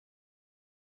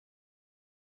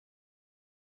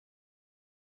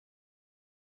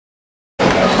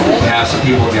have some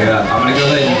people get up. I'm going to go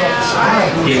ahead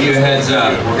and give you a heads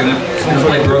up. We're going to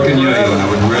play Broken Yo-Yo, and I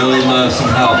would really love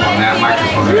some help on that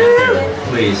microphone right there,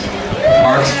 please.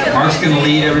 Mark's going to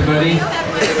lead everybody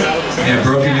in a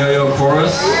Broken Yo-Yo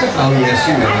chorus. Oh yes,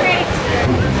 you know it.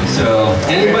 So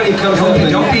anybody comes up,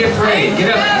 don't be afraid.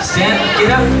 Get up, stand,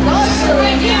 get up.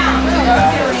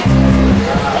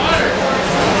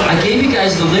 I gave you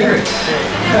guys the lyrics.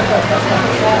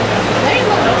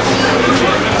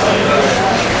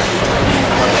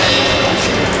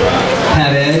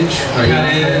 Pat Edge,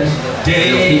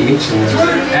 Dave,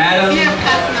 Adam,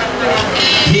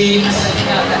 Pete.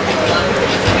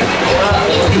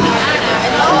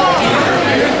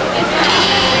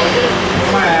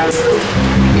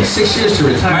 6 years to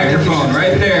retire. Microphone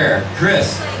right there,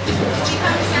 Chris.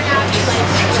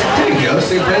 There you go.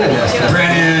 See, Brennan has testicles.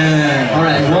 Brennan. All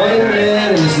right, one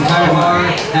man in this entire bar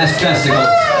has testicles.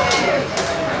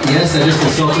 Yes, I just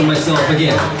consulted myself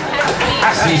again.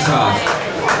 Seesaw.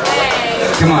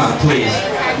 Come on, please.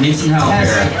 Need some help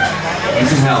here. Need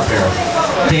some help here.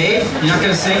 Dave, you're not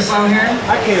gonna sing a song here?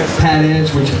 I can't. Pat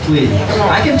Edge, would you please?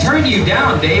 I can turn you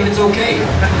down, Dave. It's okay.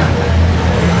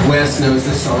 Wes knows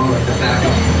this song like the back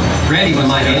of. Randy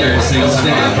wants to get there and sing some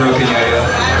Broken Yo-Yo.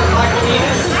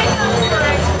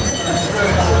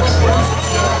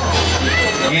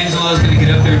 Angela's gonna get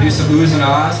up there and do some oohs and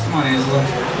ahs. Come on, Angela.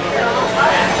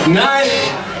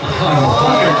 Nice.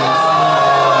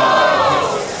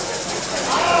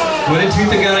 What did Tooth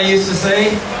the Guy used to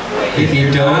say? If you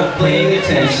don't pay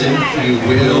attention, you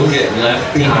will get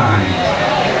left behind.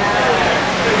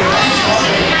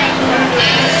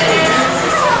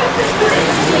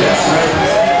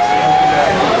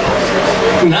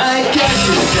 I guess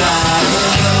you die.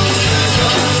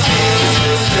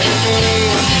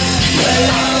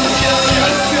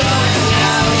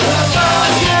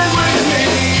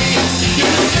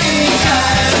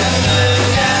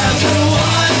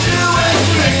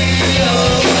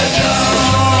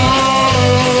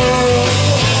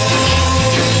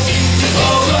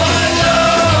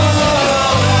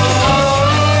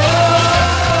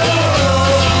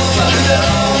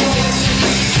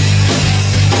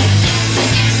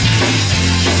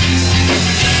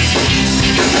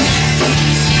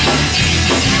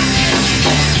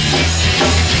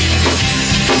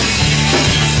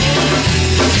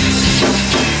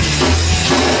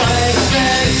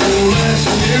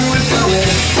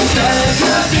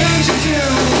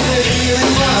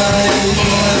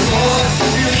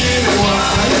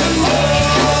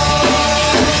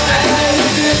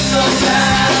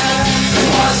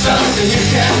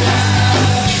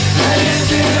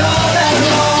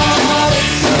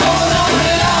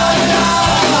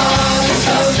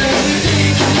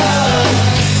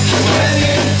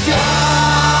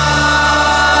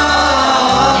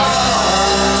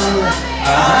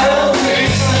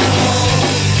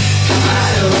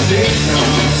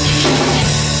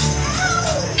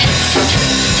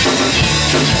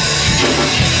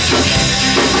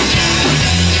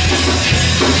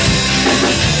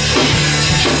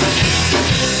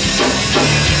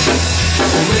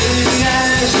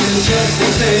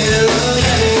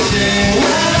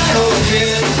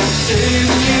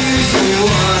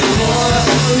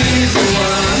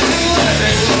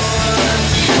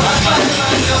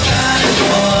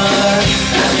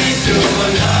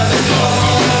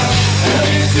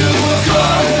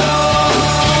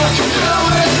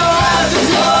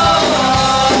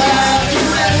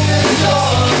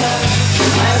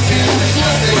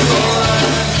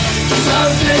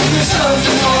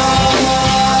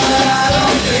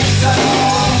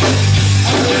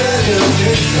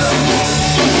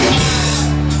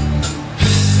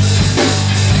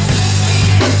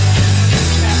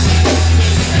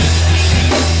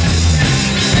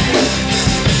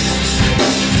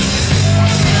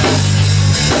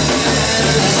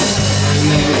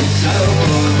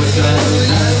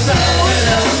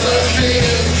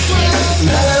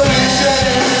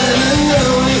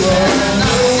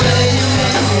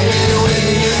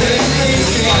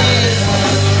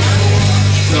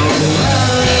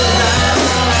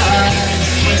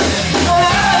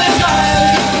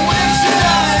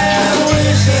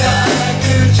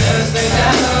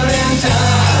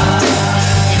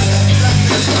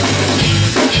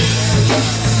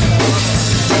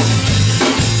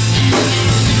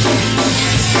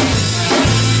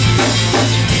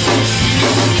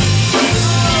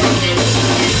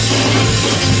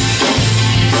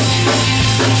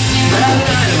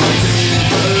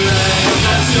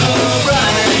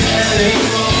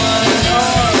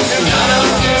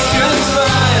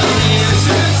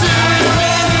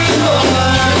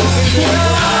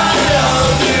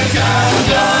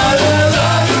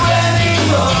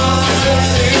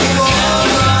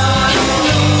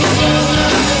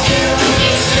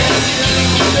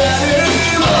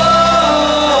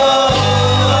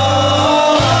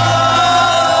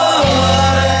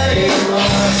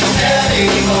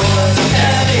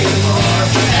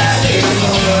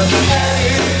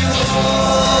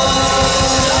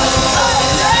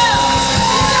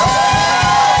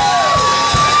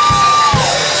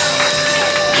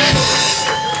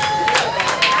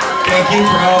 Thank you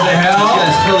for all the help. You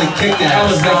guys totally kicked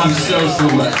ass. Thank you so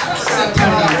much.